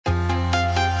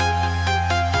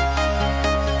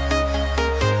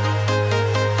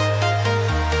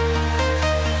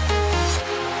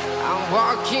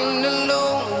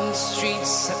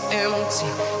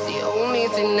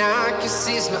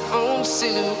chase my own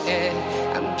silhouette.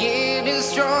 I'm getting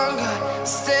stronger,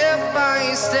 step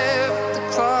by step. The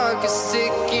clock is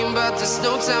ticking, but there's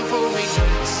no time for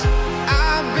regrets.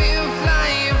 I've been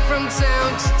flying from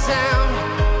town to town,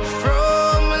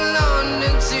 from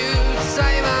London to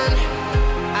Taiwan.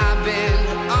 I've been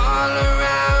all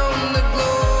around the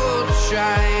globe,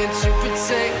 trying to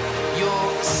protect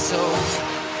your soul.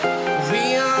 We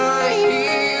are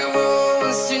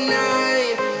heroes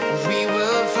tonight. We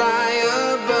will fly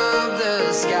above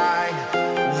the sky.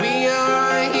 We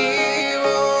are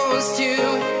heroes tonight.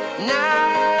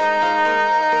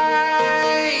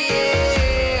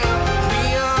 Yeah. We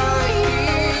are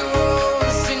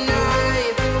heroes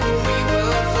tonight. We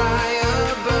will fly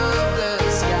above the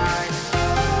sky.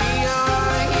 We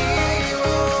are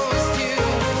heroes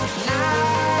tonight.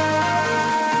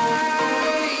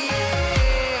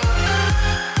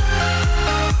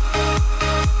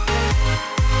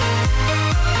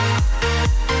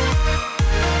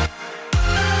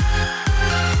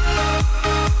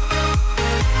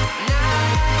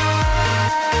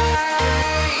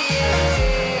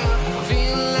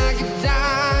 Feeling like a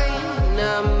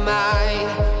dynamite,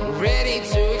 ready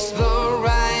to explode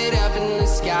right up in the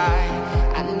sky.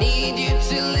 I need you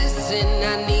to listen,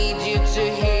 I need you to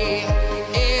hear,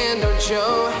 and don't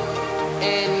show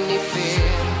any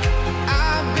fear.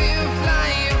 I've been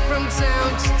flying from town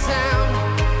to town,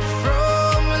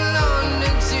 from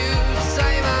London to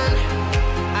Taiwan.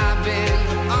 I've been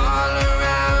all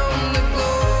around the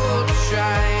globe,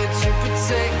 trying to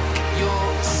protect your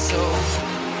soul.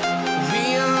 We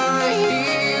are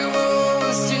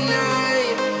heroes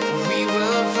tonight. We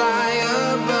will fly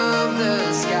above the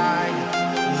sky.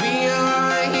 We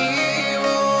are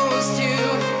heroes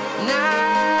tonight.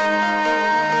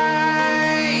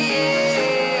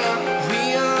 Yeah. We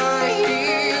are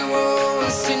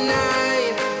heroes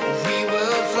tonight. We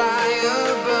will fly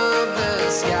above the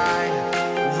sky.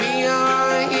 We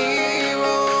are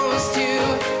heroes tonight.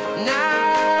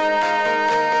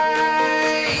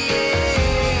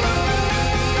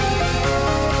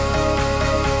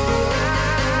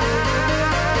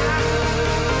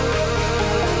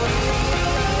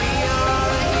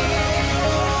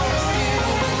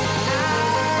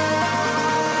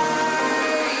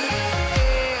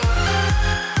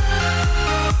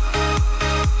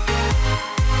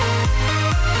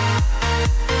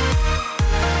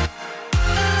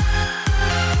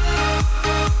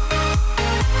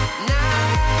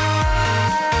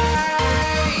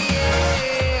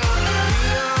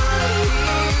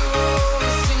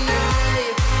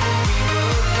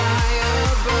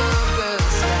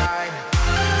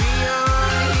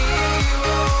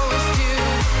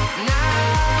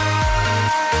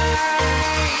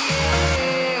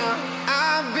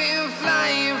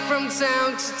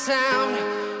 Town to town,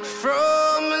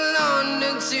 from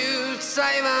London to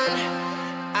Taiwan.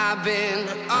 I've been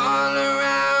all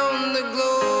around the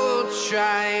globe,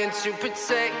 trying to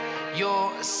protect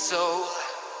your soul.